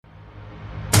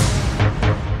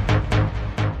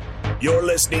You're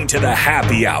listening to The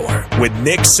Happy Hour with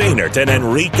Nick Sainert and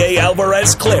Enrique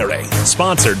Alvarez Clary.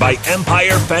 Sponsored by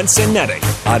Empire Fence and Netting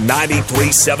on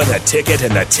 93.7 The Ticket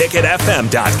and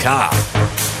theticketfm.com.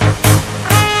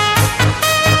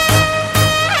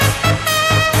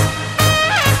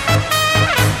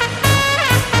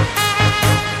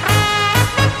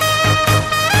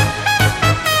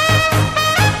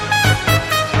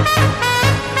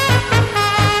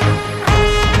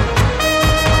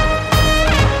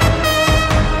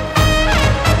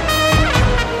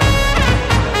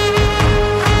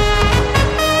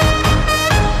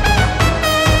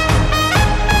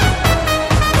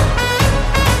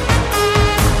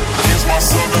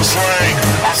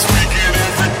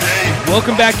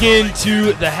 Welcome back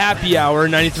into the Happy Hour,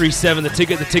 93.7 The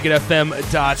Ticket,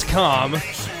 theticketfm.com.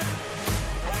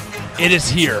 It is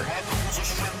here.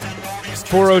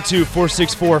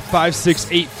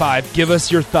 402-464-5685. Give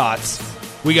us your thoughts.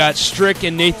 We got Strick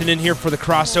and Nathan in here for the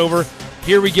crossover.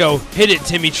 Here we go. Hit it,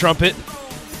 Timmy Trumpet.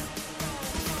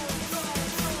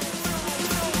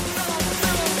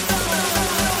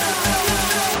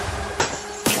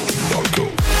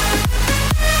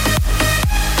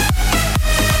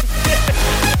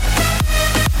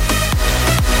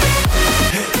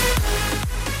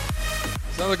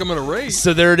 Like I'm gonna race.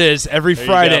 So there it is. Every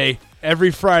Friday at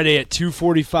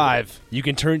 2:45, you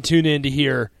can tune in to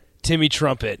hear Timmy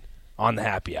Trumpet on the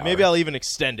Happy Hour. Maybe I'll even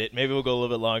extend it. Maybe we'll go a little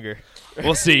bit longer.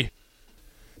 We'll see.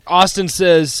 Austin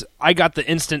says, I got the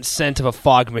instant scent of a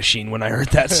fog machine when I heard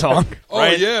that song.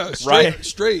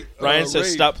 Straight. Ryan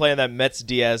says, stop playing that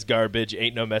Mets-Diaz garbage.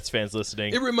 Ain't no Mets fans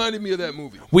listening. It reminded me of that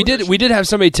movie. We did have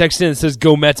somebody text in that says,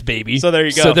 go Mets, baby. So there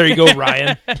you go.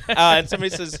 Ryan. And somebody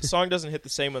says, the song doesn't hit the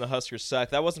same when the Huskers suck.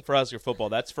 That wasn't for Husker football.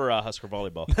 That's for Husker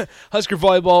volleyball. Husker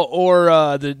volleyball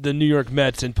or the New York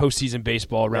Mets in postseason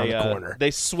baseball around the corner.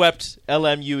 They swept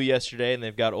LMU yesterday, and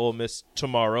they've got Ole Miss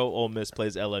tomorrow. Ole Miss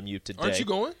plays LMU today. Aren't you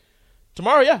going?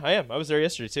 Tomorrow, yeah, I am. I was there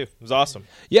yesterday, too. It was awesome.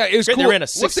 Yeah, it was great. cool. They ran a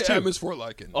 6-2. What's the atmosphere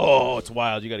like? Oh, it's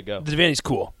wild. You got to go. The Devaney's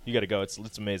cool. You got to go.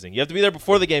 It's amazing. You have to be there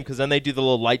before the game because then they do the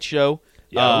little light show.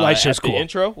 Yeah, light show's cool. The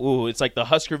intro. Ooh, it's like the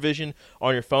Husker Vision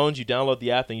on your phones. You download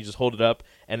the app, and you just hold it up,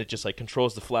 and it just like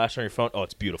controls the flash on your phone. Oh,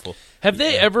 it's beautiful. Have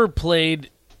they ever played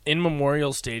in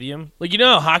Memorial Stadium? Like, you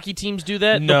know how hockey teams do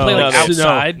that? No. They'll play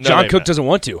outside? No, John Cook doesn't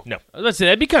want to. No. I was about to say,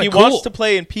 that'd be kind of cool. He wants to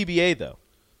play in PBA, though.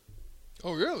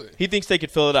 Oh, really? He thinks they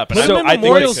could fill it up. And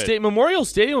Memorial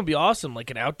Stadium would be awesome. Like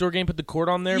an outdoor game, put the court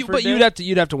on there. But you'd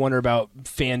have to wonder about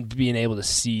fan being able to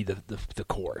see the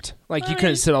court. Like you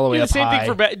couldn't sit all the way up same high.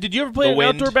 Thing for did you ever play an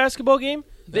outdoor basketball game?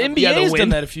 The NBA has done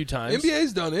that a few times.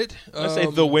 NBA's done it. I say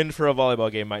the wind for a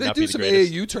volleyball game might not be the greatest. They do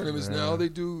some AAU tournaments now. They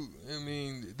do. I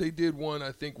mean, they did one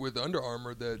I think with Under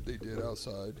Armour that they did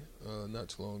outside not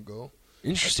too long ago.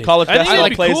 Interesting. College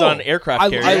basketball plays on aircraft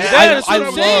carriers.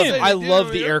 I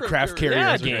love the aircraft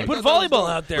carrier game. Put volleyball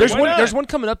out there. There's one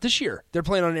coming up this year. They're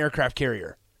playing on an aircraft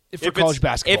carrier for college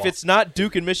basketball. If it's not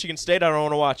Duke and Michigan State, I don't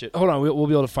want to watch it. Hold on, we'll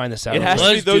be able to find this out. It has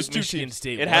to be those two teams.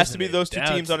 State, it has to be those two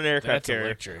teams on an aircraft carrier.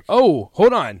 Electric. Oh,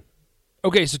 hold on.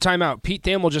 Okay, so time out. Pete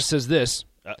Thamel just says this.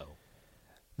 Uh-oh.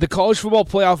 The College Football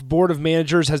Playoff Board of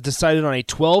Managers has decided on a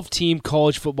 12-team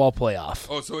college football playoff.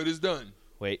 Oh, so it is done.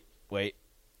 Wait.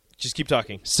 Just keep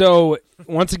talking. So,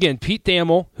 once again, Pete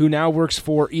Thamel, who now works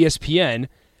for ESPN,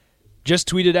 just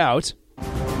tweeted out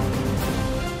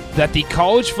that the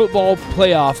College Football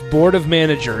Playoff Board of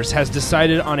Managers has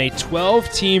decided on a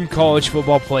 12-team college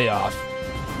football playoff,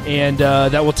 and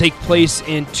that will take place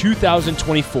in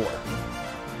 2024.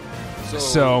 So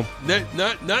so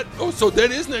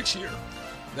that is next year.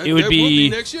 It would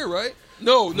be next year, right?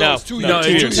 No, it's 2 years. No,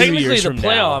 it's 2 technically years the from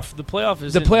playoff. now. The playoff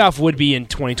is the playoff would be in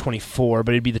 2024,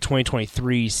 but it'd be the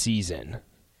 2023 season.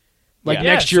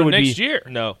 Next year would be next year.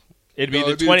 No. It'd be No,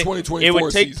 the it'd be 20. the 2024 it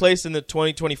would take season. place in the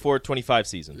 2024-25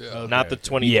 season, not the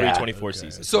 23-24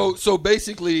 season. So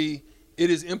basically, it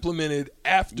is implemented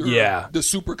after the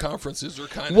super conferences are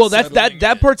kind of well.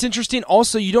 That part's interesting.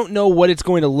 Also, you don't know what it's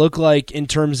going to look like in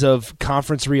terms of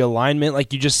conference realignment,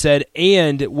 like you just said,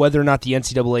 and whether or not the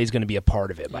NCAA is going to be a part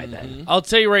of it by then. I'll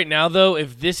tell you right now, though,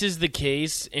 if this is the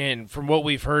case, and from what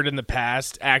we've heard in the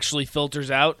past actually filters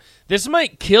out, this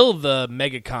might kill the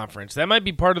mega conference. That might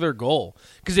be part of their goal.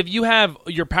 Because if you have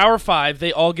your Power 5,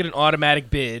 they all get an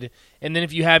automatic bid. And then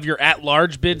if you have your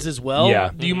at-large bids as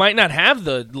well, you might not have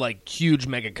the huge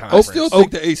mega conference. I still think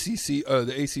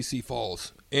the ACC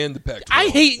falls and the Pac-12. I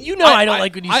hate I don't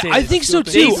like when you say I this. think so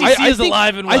The too. ACC I is think,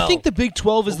 alive and well. I think the Big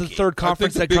 12 is the third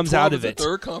conference that comes out of it. The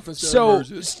third conference So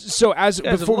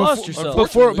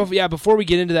before we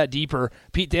get into that deeper,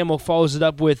 Pete Thamel follows it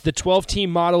up with the 12-team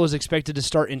model is expected to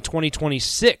start in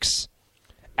 2026.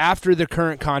 After the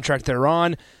current contract they're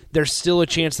on, There's still a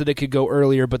chance that it could go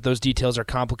earlier, but those details are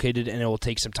complicated, and it will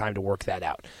take some time to work that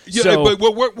out. Yeah, so, but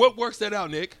what works that out,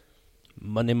 Nick?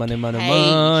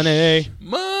 Money.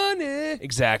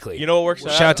 Exactly. You know what works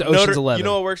that out? Shout out to Ocean's 11. You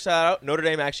know what works that out? Notre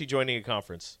Dame actually joining a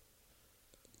conference.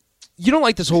 You don't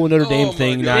like this whole Notre Dame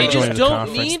thing God. not They joining just the don't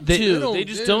conference. need They- to. They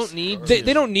just don't need to.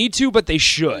 They don't need to, but they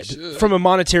should. From a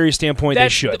monetary standpoint, they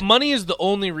should. Money is the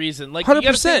only reason. Like, you got to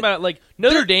 100%. think about it. Like,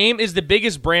 Notre Dame is the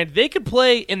biggest brand. They could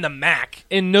play in the MAC,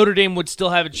 and Notre Dame would still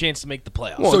have a chance to make the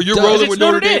playoffs. So you're duh. rolling It's with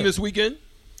Notre Notre Dame Dame this weekend?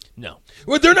 No.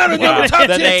 Well, they're not another top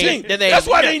 10 team. then they- That's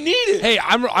why they need it. Hey,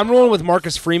 I'm rolling with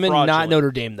Marcus Freeman, not Fraudulent.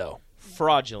 Notre Dame, though.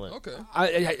 Fraudulent.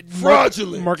 Okay.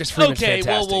 Fraudulent. Marcus Freeman's Okay,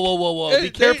 fantastic. whoa. Hey, Be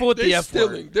careful with the they F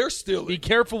stealing. word. They're stealing. Be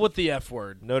careful with the F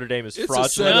word. Notre Dame is It's a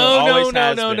fraudulent. setup. Always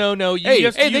has been. No. Hey,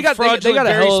 have to they use got fraudulent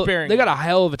a very hell. sparingly. They got a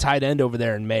hell of a tight end over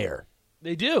there in Mayer.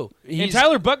 They do. And He's-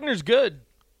 Tyler Buckner's good.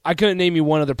 I couldn't name you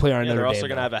one other player on Yeah, Notre they're Dame. also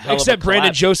gonna though. have a hell of a Except Brandon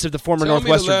collapse. Joseph, the former Tell me the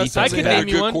Northwestern last time defensive they could had back. a name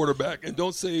you good one. quarterback, and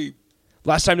don't say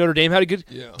Last time Notre Dame had a good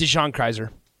Yeah. Deshaun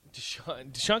Kaiser.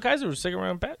 Deshaun Kaiser was a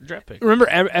second-round draft pick. Remember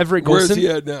Everett where's Golson? he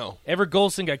at now. Everett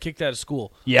Golson got kicked out of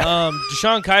school. Yeah.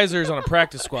 Deshaun Kaiser is on a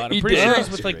practice squad. I'm He pretty did. sure he's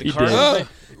with like the He Cardinals. did.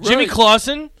 Jimmy Right.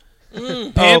 Clausen,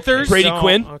 Panthers. Brady Don't-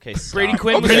 Quinn? Okay, Brady stop.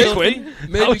 Quinn was Brady filthy. Quinn?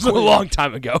 Maybe That was a Quinn. long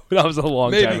time ago. That was a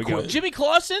long Maybe time ago. Quinn. Jimmy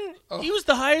Clausen, he was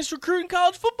the highest recruit in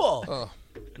college football.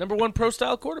 Number one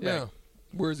pro-style quarterback. Yeah.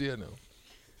 Where's he at now?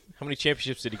 How many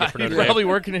championships did he get for He's Notre Dame? probably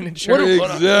working in insurance.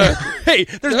 Exactly. Hey,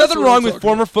 there's That's nothing what wrong I'm with talking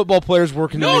former football players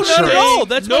working in insurance. No,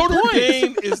 that's my Notre point.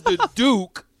 Dame is the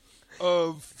Duke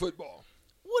of football.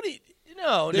 What?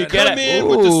 No. They get come it. in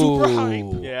with the super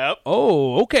hype. Yep.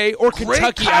 Oh, okay. Or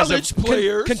Kentucky as college of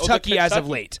players. Kentucky as of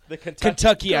Kentucky. late. The Kentucky.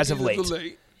 Kentucky as of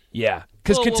late. Yeah,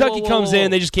 because Whoa, whoa, Kentucky whoa, comes whoa.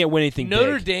 in, they just can't win anything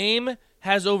Notre big. Dame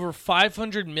has over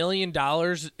 $500 million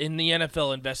in the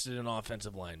NFL invested in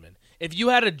offensive linemen. If you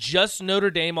had a just Notre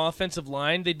Dame offensive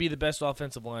line, they'd be the best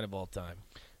offensive line of all time.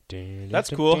 That's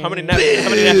cool. How many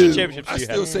national championships I do you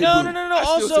still have? say No. boo. I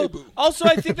still say boo. Also,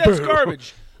 I think that's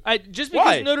garbage. Just because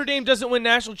Why? Notre Dame doesn't win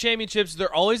national championships,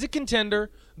 they're always a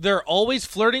contender. They're always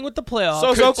flirting with the playoffs.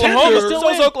 So is Contender. Oklahoma. Still So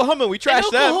is win. Oklahoma. We And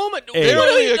trashed them. Oklahoma, Hey. They're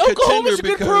a Oklahoma's a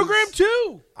contender good program because-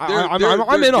 too. I'm in they're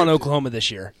on gifted. Oklahoma this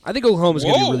year. I think Oklahoma's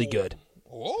going to be Whoa. really good.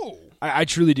 Whoa. I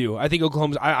truly do. I think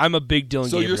Oklahoma's. I'm a big Dylan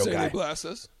So Gabriel you're saying guy. they blast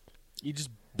us? You just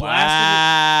blasted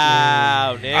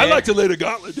Wow, Nick. I like to lay the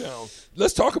gauntlet down.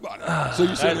 Let's talk about it. So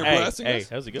you're saying they're blasting Hey, us?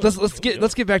 that was a good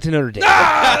Let's get back to Notre Dame.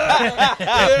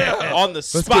 Yeah. on the Let's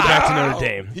spot. get back to Notre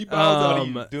Dame. He bows What are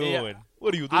you doing? yeah.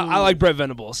 What are you doing? I like Brett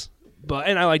Venables,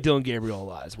 and I like Dylan Gabriel a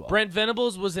lot as well. Brent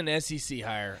Venables was an SEC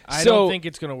hire. I So- don't think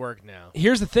it's going to work now.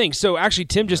 Here's the thing. So actually,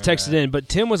 Tim just texted in, but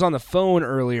Tim was on the phone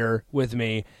earlier with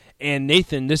me, and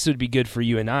Nathan, this would be good for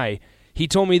you and I. He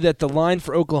told me that the line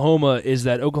for Oklahoma is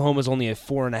that Oklahoma's only a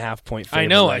 4.5 point favorite. I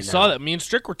know. right I saw now. that. Me and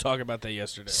Strick were talking about that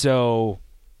yesterday. So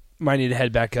might need to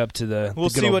head back up to the We'll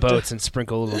good see old what the- boats and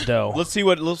sprinkle a little dough. Let's see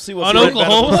what. On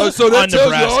Oklahoma? So that On tells you all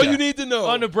Nebraska. you need to know.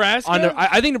 On Nebraska?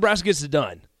 I think Nebraska gets it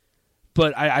done,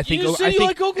 but I think You said I you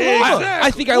think like Oklahoma.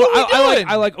 I think What are we doing?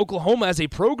 I like Oklahoma as a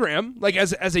program, like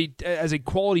as a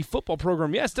quality football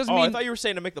program. Yes, doesn't Oh, I mean thought you were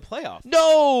saying to make the playoffs.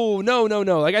 no.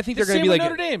 Like I think The they're going same to be with like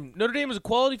Notre Dame. Notre Dame is a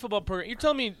quality football program. You're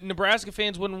telling me Nebraska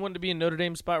fans wouldn't want to be in Notre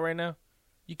Dame spot right now?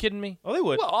 You kidding me? Oh, they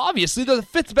would. well, obviously they're the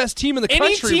fifth best team in the Any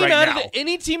country team right out now. of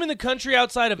any team in the country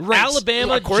outside of Right.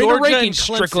 Alabama, According to Georgia, rankings, and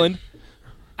Clemson, Strickland.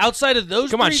 outside of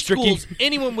those Come on, three Stricky. schools,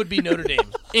 anyone would be Notre Dame.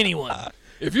 Anyone.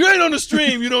 If you ain't on the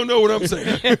stream, you don't know what I'm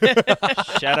saying.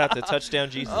 Shout out to Touchdown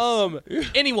Jesus.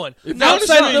 Anyone. If you're on the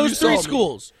Outside of stream, those you three saw me.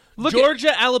 schools.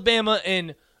 Georgia, Alabama,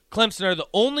 and Clemson are the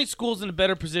only schools in a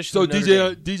better position So than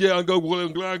Notre Dame. DJ Ungo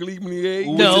Glagli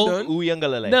No.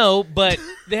 Uyangalele. No, but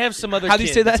they have some other How do you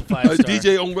kid say that's that? a five-star.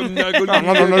 DJ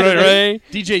Ungo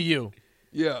DJU.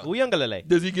 Yeah. Uyangalele.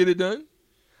 Does he get it done?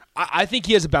 I think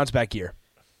he has a bounce back year.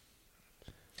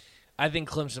 I think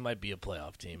Clemson might be a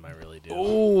playoff team. I really do.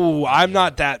 Oh, I'm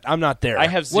not there. I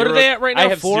have What zero. are they at right now? I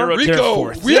have 4? zero. They're Rico,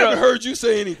 fourth. we haven't heard you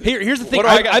say anything. Here's the thing. What do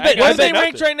I got? I bet. What I are they bet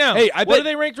ranked right now? Hey, I what bet, are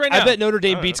they ranked right now? I bet Notre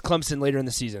Dame beats Clemson later in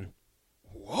the season.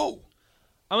 Whoa.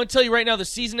 I'm going to tell you right now, the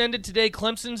season ended today.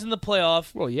 Clemson's in the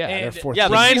playoff. Well, yeah, and they're fourth. Yeah,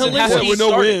 Ryan the season hasn't Hilinski with no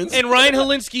started. wins. and Ryan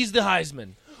Hilinski's the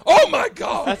Heisman. Oh, my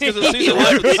God. That's because the season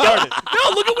hasn't started.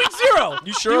 No, look at week 0.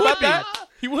 You sure He would about be. that?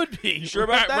 He would be. You sure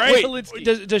about that? Ryan Wait,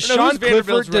 Hilinski. does No, Sean who's Vanderbilt's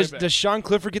Clifford running back? does Sean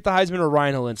Clifford get the Heisman or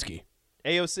Ryan Hilinski?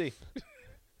 AOC.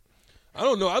 I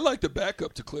don't know. I like the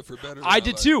backup to Clifford better. Than I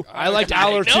did too. I liked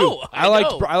Aller I too. know.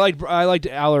 I liked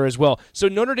Aller as well. So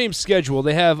Notre Dame's schedule,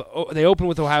 they open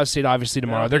with Ohio State obviously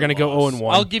tomorrow. They're going to go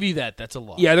 0-1. I'll give you that. That's a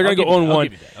loss. Yeah, they're going to go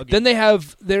 0-1. Then they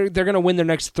they're going to win their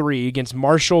next 3 against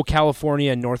Marshall,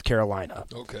 California, and North Carolina.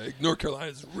 Okay, North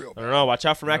Carolina's real I bad. don't know. Watch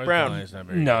out for Mac Brown.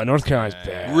 No, North Carolina's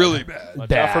bad. Really bad. Watch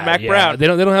Bad. out for Mac Yeah. Brown. They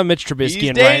don't have Mitch Trubisky He's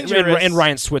and dangerous.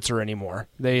 Ryan Switzer anymore.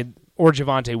 Or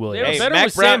Javante Williams. They're better Mac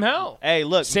with Brown. Sam Howell. Hey,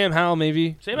 look. Sam Howell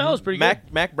maybe. Sam Howell's pretty good.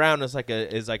 Mac Brown is a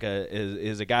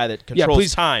guy that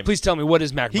controls time. Please tell me, what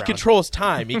is Mac He Brown? controls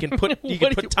time. He can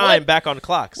put time back on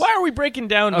clocks. Why are we breaking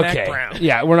down Okay. Mac Brown?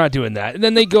 Yeah, we're not doing that. And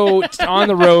then they go on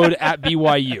the road at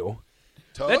BYU.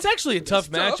 Tough? That's actually a tough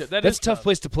That's matchup. tough. That's a tough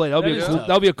place to play. That'll That be is a cool. tough.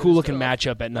 That'll be a cool looking tough.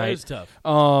 matchup at That night. is tough.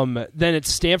 Then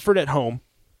it's Stanford at home.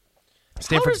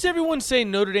 How does everyone say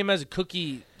Notre Dame has a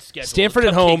cookie schedule? Stanford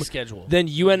at cupcake home. schedule. Then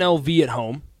UNLV at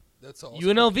home. That's all.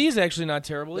 UNLV is actually not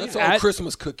terrible. That's either. all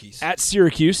Christmas cookies. At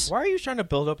Syracuse. Why are you trying to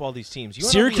build up all these teams? UNLV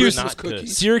Syracuse is not is good.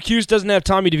 cookies. Syracuse doesn't have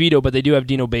Tommy DeVito, but they do have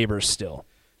Dino Babers still.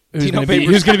 Who's Dino going to be? Babers.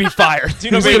 Who's going to be fired?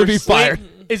 Dino Who's going to be Babers. fired?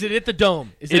 Is it at the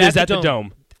Dome? It is at the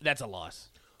Dome. That's a loss.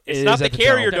 It It's is not the at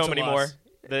Carrier That's Dome a anymore. loss.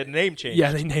 The name changed.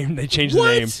 Yeah, they changed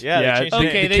What? the name. Yeah, they changed the name.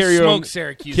 Okay, they Carrier smoked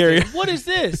Syracuse. Carrier- then. What is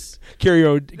this?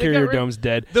 Carrier got rid- Dome's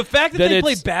dead. The fact that Then they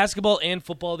play it's- basketball and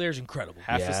football there is incredible.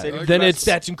 Half the Yeah. stadium. Then it's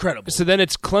That's incredible. So then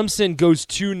it's Clemson goes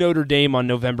to Notre Dame on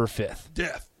November 5th.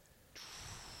 Death.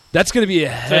 That's going to be a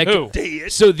heck. who?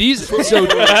 Dead. So these so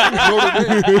Notre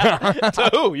Dame.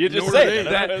 Oh, you just Notre say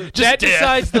Dame. that. that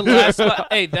decides the last spot.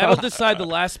 Hey, that'll decide the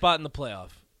last spot in the playoff.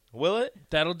 Will it?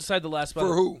 That'll decide the last spot.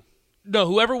 For who? No,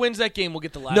 whoever wins that game will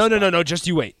get the last no, spot. no. Just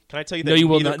you wait. Can I tell you that No, you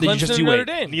will neither not. Clemson Just and you Notre wait.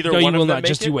 Dame. Neither No, one you of will them not. make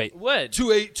Just it? you wait. What?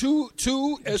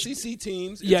 Two SEC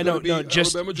teams. It's Yeah, gonna be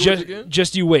just Alabama, Georgia again.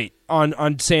 just you wait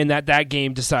on saying that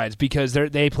game decides because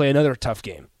they play another tough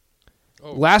game.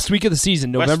 Oh. Last week of the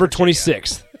season, West November Virginia.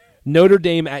 26th, Notre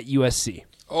Dame at USC.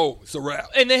 Oh, it's a wrap.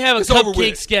 And they have a It's over cupcake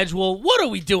with. schedule. What are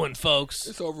we doing, folks?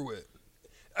 It's over with.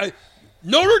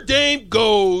 Notre Dame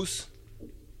goes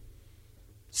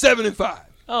 7-5.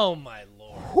 Oh my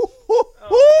lord!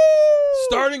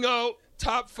 Starting out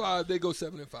top 5, they go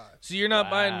 7-5. So you're not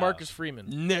buying Marcus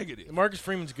Freeman? Negative. Marcus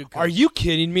Freeman's a good coach. Are you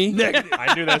kidding me? Negative.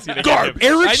 I knew that's gonna Garbage.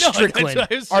 Eric I know, that's Strickland.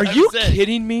 what I was- Are I you said.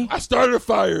 kidding me? I started a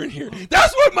fire in here.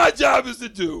 That's what my job is to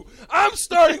do. I'm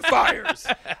starting fires.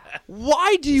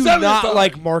 Why do you 7-5. not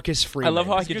like Marcus I Freeman? love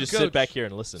how I He's a can good just coach. sit back here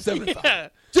and listen.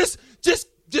 7-5.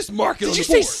 Just mark it Did on you the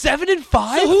say board. 7 and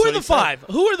 5? So who are what the he said. five?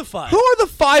 Who are the five? Who are the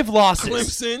 5 losses?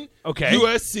 Clemson, Okay.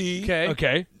 USC, Okay.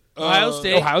 Okay. Ohio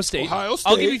State. Ohio State. Ohio State.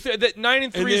 I'll give you that 9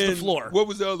 and 3 and is the then floor. What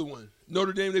was the other one?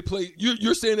 Notre Dame. They play.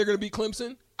 You're saying they're going to beat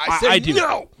Clemson? I say do.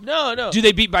 no. No. Do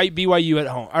they beat by BYU at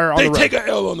home? Or on They the road? take a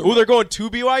L on the Ooh, road. they're going to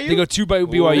BYU? They go 2 by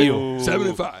BYU.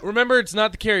 7-5. Remember, it's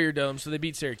not the Carrier Dome, so they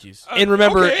beat Syracuse. And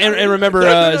remember, Okay, and remember,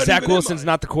 they're not Zach even in Wilson's mine.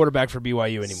 not the quarterback for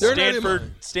BYU anymore. They're not in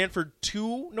mine. Stanford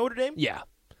 2 Notre Dame? Yeah.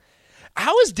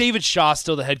 How is David Shaw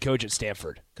still the head coach at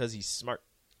Stanford? Because he's smart.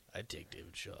 I'd take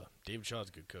David Shaw. David Shaw's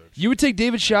a good coach. You would take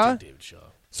David Shaw? David Shaw.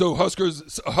 So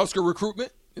Husker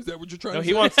recruitment? Is that what you're trying No, to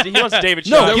he say? wants David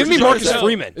No, Shaw. that give what me you're trying Marcus to say?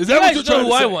 Freeman. Is You that what guys you're know trying who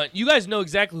to I say? want. You guys know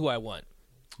exactly who I want.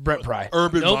 Brent Pry.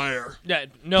 Urban Nope. Meyer. Yeah,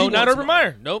 no, He not wants Urban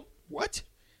Meyer. Nope. What?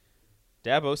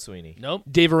 Dabo Sweeney. Nope.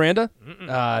 Dave Aranda?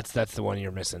 That's the one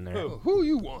you're missing there. Who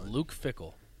you want? Luke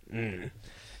Fickle.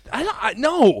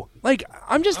 No. Like,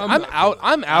 I'm not out.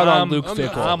 I'm out on Luke I'm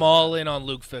Fickle. not. I'm all in on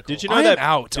Luke Fickle. Did you know I am that?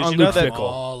 out did on you know Luke that, Fickle.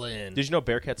 all in? Did you know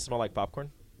Bearcats smell like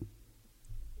popcorn?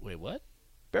 Wait, what?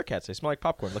 Bearcats, they smell like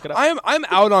popcorn. Look it up. I'm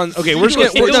out on. Okay, we're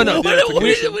just gonna. No.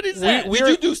 What is that? Did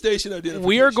you do station identification?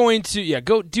 We are going to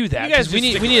go do that. You guys 'cause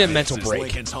we just need a mental This is break.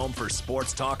 Lincoln's home for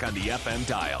sports talk on the FM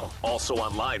dial. Also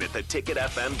online at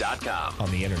theticketfm.com. on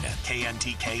the internet.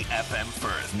 KNTK FM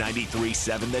Firth,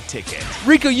 93.7 The Ticket.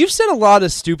 Rico, you've said a lot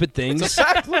of stupid things,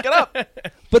 Look it up.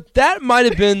 but that might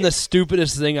have been the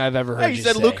stupidest thing I've ever heard Hey, you you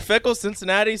said say. Luke Fickle,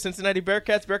 Cincinnati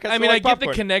Bearcats. Bearcats. I smell mean, like I get the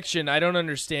popcorn. connection. I don't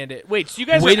understand it. Wait, so you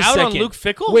guys Wait are a out second. on Luke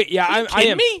Fickle? Wait, yeah, Are you I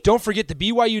kidding am. me? Don't forget the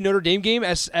BYU Notre Dame game,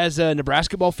 as a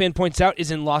Nebraska ball fan points out, is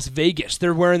in Las Vegas.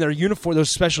 They're wearing their uniform, those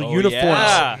special uniforms.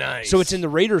 yeah. Nice. So it's in the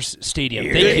Raiders Stadium.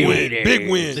 Thank Big you. win. Big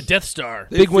win. The Death Star.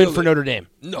 They Big win feel for it. Notre Dame.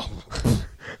 No.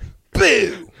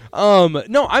 Boo. No, I'm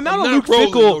out I'm on not Luke rolling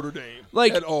Fickle. Notre Dame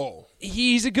like- at all.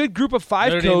 He's a good group of 5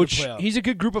 Notre Dame in the coach. playoff. He's a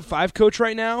good group of 5 coach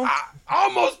right now.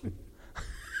 Almost.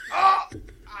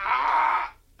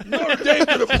 Notre Dame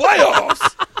to the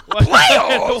playoffs.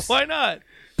 Playoffs. Why not?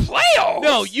 Playoffs.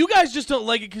 No, you guys just don't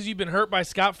like it because you've been hurt by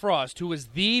Scott Frost, who was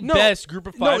the best group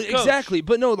of 5 No, coach. exactly.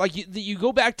 But no, like you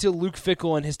go back to Luke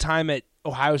Fickle and his time at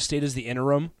Ohio State as the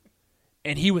interim,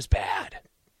 and he was bad.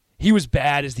 He was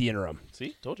bad as the interim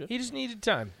See, told you. He just needed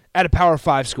time. at a Power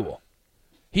 5 school.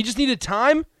 He just needed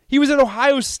time. He was at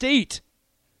Ohio State.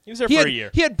 He was there He for had, a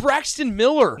year. He had Braxton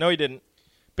Miller. No, he didn't.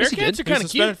 Yes, he Bearcats did. are He was kind of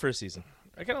suspended cute. for a season.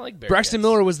 I kind of like Bearcats. Braxton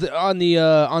Miller was on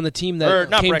the team that Or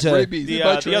not came Braxton, to. Rabies. They the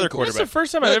bite your other ankles. That's the quarterback.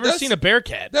 first time I've ever That's- seen a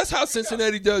Bearcat. That's how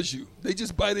Cincinnati does you. They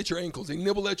just bite at your ankles. They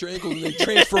nibble at your ankles and they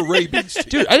transfer rabies. To you.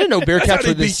 Dude, I didn't know That's how Bearcats they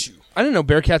were this. beat you. I didn't know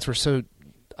Bearcats were so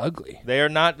ugly. They are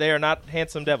not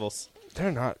handsome devils.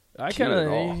 They're not. I cute kind at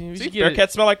all. of. See,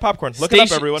 Bearcats smell like popcorn. Look it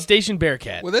up, everyone. Station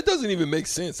Bearcat. Well, that doesn't even make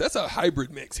sense. That's a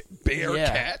hybrid mix. Bear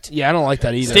cat. Yeah, I don't like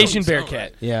that either. Station Sound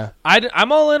Bearcat. right. Yeah,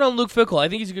 I'm all in on Luke Fickell. I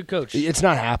think he's a good coach. it's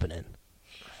not happening.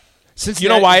 You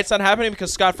know why it's not happening?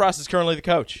 Because Scott Frost is currently the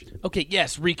coach. Okay,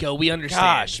 yes, Rico, we understand.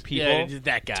 Gosh, people. Yeah,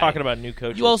 that guy. Talking about new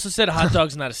coaches. You also said a hot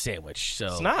dog's not a sandwich, so.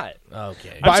 It's not.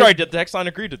 Okay. I'm sorry, the text line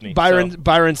agreed with me.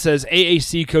 Byron says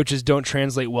AAC coaches don't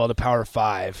translate well to Power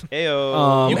 5.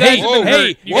 Heyo. You guys Hey, have been hey,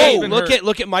 hurt. You guys have been look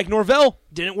hurt. at Mike Norvell.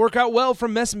 Didn't work out well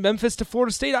from Memphis to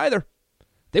Florida State either.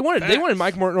 They wanted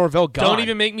Mike Norvell gone. Don't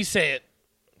even make me say it.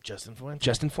 Justin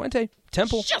Fuente,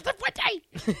 Temple. Justin Fuente.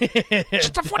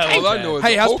 All I know is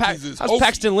Hey, the how's Hokies is how's Hokies.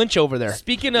 Paxton Lynch over there?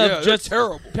 Speaking Yeah, of they're just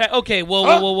terrible. Okay,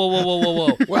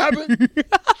 whoa. What happened?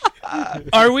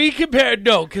 Are we compared?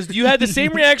 No, because you had the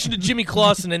same reaction to Jimmy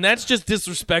Clausen, and that's just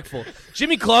disrespectful.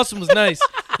 Jimmy Clausen was nice.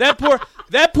 That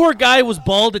poor guy was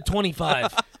bald at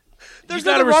 25. There's You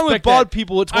gotta nothing wrong with respect bald that.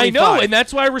 people at I 25. know, and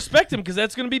that's why I respect him, because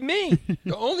that's going to be me.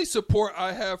 The only support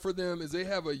I have for them is they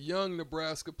have a young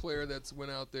Nebraska player that's went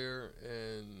out there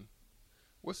and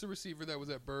what's the receiver that was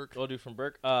at Burke? Old dude from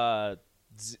Burke.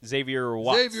 Xavier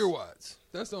Watts. Xavier Watts.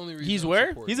 That's the only reason. He's I'm where?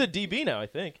 supporting He's a him. DB now, I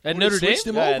think. At Well, Notre they Dame? switched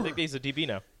him Yeah, I over. think he's a DB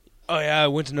now. Oh yeah, I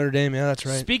went to Notre Dame. Yeah, that's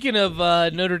right. Speaking of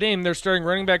Notre Dame, they're starting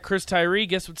running back Chris Tyree.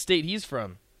 Guess what state he's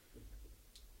from?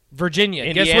 Virginia.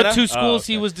 Guess Indiana? what two schools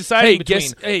okay. he was deciding Hey, between?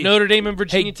 guess- hey. Notre Dame and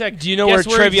Virginia Hey, Tech. do you know Guess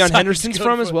where he Travion decided Henderson's to go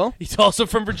from to? as well? He's also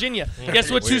from Virginia.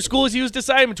 Guess what two schools he was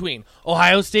deciding between?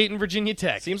 Ohio State and Virginia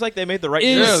Tech. Seems like they made the right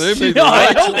Is- Yeah, choice. they made No, the I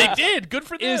right know choice. they did. Good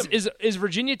for them. Is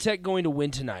Virginia Tech going to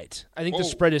win tonight? I think the Whoa.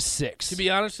 spread is 6. To be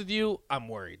honest with you, I'm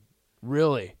worried.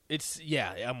 Really?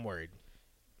 I'm worried.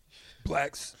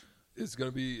 Blacks. It's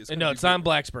gonna be. No, it's not in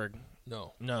Blacksburg.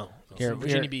 No. No, it's Here- in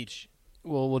Virginia here. Beach,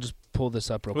 Well, we'll just pull this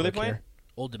up real Who are they quick playing? here.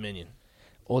 Old Dominion.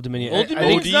 Old Dominion. Old I think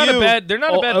Dominion's not a ODU. bad. They're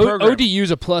not a bad program.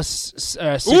 ODU's a plus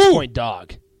 6-point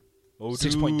dog. Oh,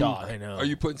 6-point dog. I know. Are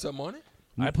you putting something on it?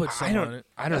 I put some on it.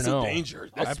 I don't That's know. a danger.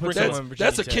 I That's, put that's, some on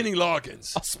Virginia that's a Tech. Kenny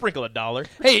Loggins. I'll sprinkle $1.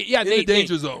 Hey, yeah, In Nate, the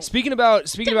danger Nate, zone. Speaking about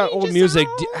old music,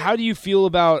 how do you feel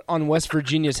about on West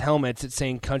Virginia's helmets it's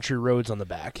saying Country Roads on the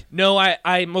back? No,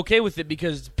 I'm okay with it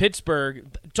because Pittsburgh,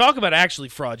 talk about actually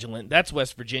fraudulent. That's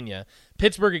West Virginia.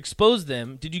 Pittsburgh exposed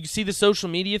them. Did you see the social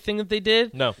media thing that they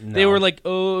did? No. They were like,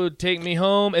 "Oh, take me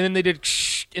home," and then they did,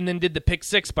 and then did the pick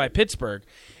 6 by Pittsburgh,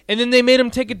 and then they made them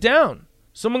take it down.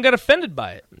 Someone got offended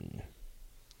by it.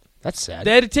 That's sad.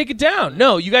 They had to take it down.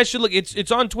 No, you guys should look.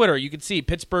 It's on Twitter. You can see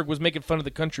Pittsburgh was making fun of the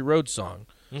Country Road song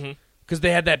because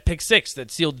they had that pick 6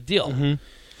 that sealed the deal.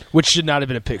 Which should not have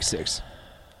been a pick 6.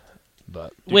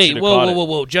 But Wait, should've whoa, caught whoa, it. whoa,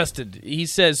 whoa, Justin. He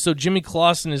says so. Jimmy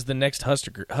Clausen is the next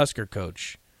Husker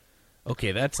coach.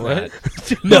 Okay, that's not.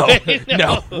 no.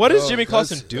 What is Oh, Jimmy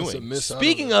Clausen that's a doing? miss out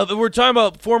Speaking of, we're talking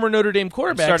about former Notre Dame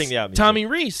quarterbacks. starting the out Tommy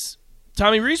Reese.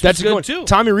 Tommy Reese That's was a good good one. too.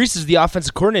 Tommy Reese is the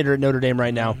offensive coordinator at Notre Dame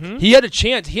right now. He had a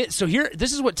chance.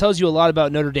 This is what tells you a lot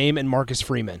about Notre Dame and Marcus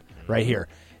Freeman right here.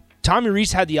 Tommy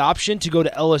Reese had the option to go to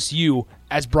LSU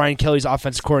as Brian Kelly's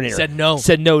offensive coordinator.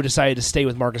 Said no. Decided to stay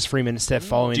with Marcus Freeman instead of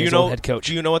following his old head coach.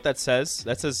 Do you know what that says?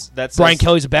 That says Brian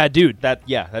Kelly's a bad dude. That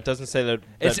doesn't say that.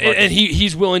 It's, that Marcus- and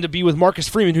he's willing to be with Marcus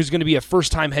Freeman, who's going to be a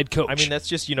first-time head coach. I mean, that's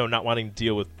just not wanting to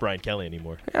deal with Brian Kelly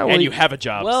anymore. Yeah, well, and he- you have a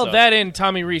job. Well, so. that and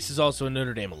Tommy Reese is also a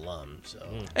Notre Dame alum. So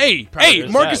hey,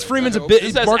 is Marcus that. Freeman's a This bit.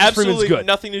 This has Marcus absolutely Freeman's good.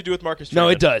 nothing to do with Marcus No,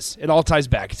 Freeman. it does. It all ties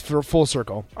back. It's for full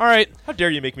circle. All right. How dare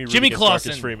you make me root Jimmy against Marcus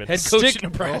Clausen, Freeman? head coach Stick-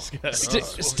 of Nebraska.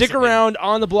 Stick around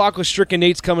on the block with Strick and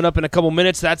Nate's coming up in a couple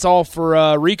minutes. That's all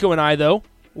for Rico and I, though.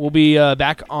 We'll be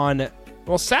back on,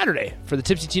 Saturday for the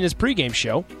Tipsy Tina's pregame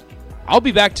show. I'll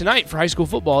be back tonight for high school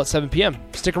football at 7 p.m.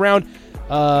 Stick around.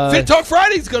 Fit Talk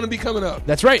Friday's going to be coming up.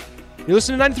 That's right. You're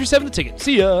listening to 93.7 The Ticket.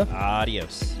 See ya.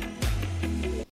 Adios.